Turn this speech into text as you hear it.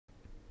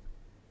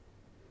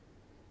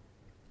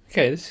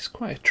Okay, this is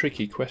quite a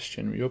tricky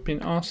question. You're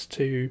being asked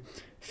to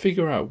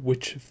figure out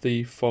which of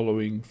the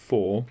following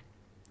four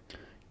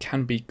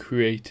can be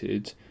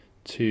created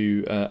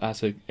to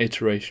as an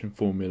iteration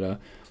formula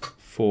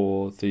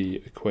for the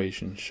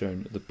equation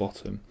shown at the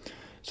bottom.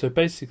 So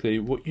basically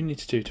what you need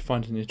to do to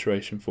find an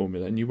iteration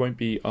formula, and you won't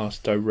be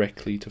asked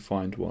directly to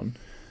find one,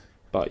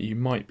 but you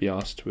might be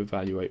asked to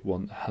evaluate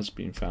one that has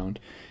been found,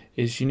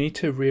 is you need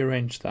to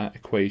rearrange that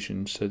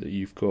equation so that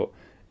you've got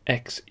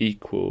x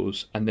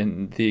equals, and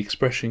then the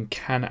expression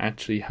can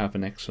actually have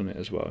an x on it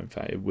as well. In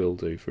fact, it will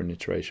do for an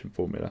iteration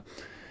formula.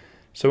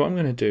 So what I'm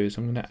going to do is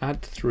I'm going to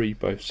add 3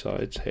 both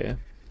sides here.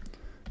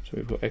 So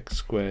we've got x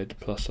squared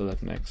plus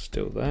 11x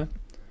still there,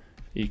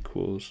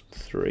 equals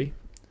 3.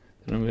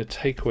 Then I'm going to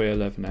take away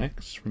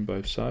 11x from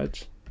both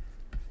sides,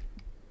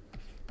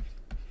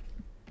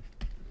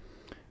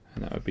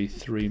 and that would be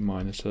 3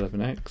 minus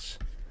 11x.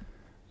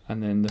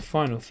 And then the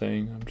final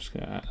thing, I'm just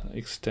going to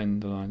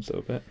extend the lines a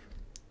little bit.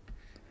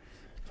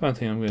 Final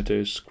thing I'm going to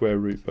do is square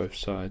root both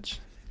sides.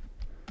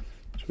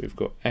 So we've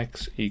got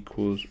x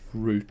equals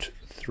root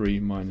 3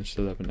 minus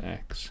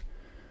 11x,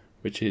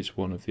 which is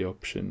one of the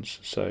options.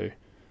 So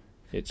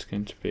it's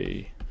going to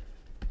be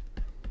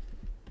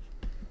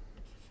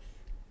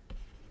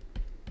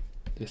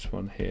this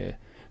one here.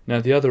 Now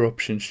the other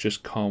options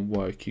just can't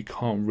work. You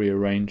can't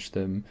rearrange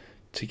them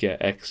to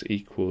get x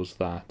equals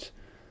that.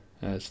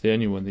 So the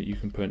only one that you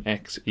can put an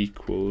x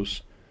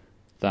equals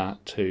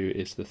that to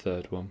is the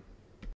third one.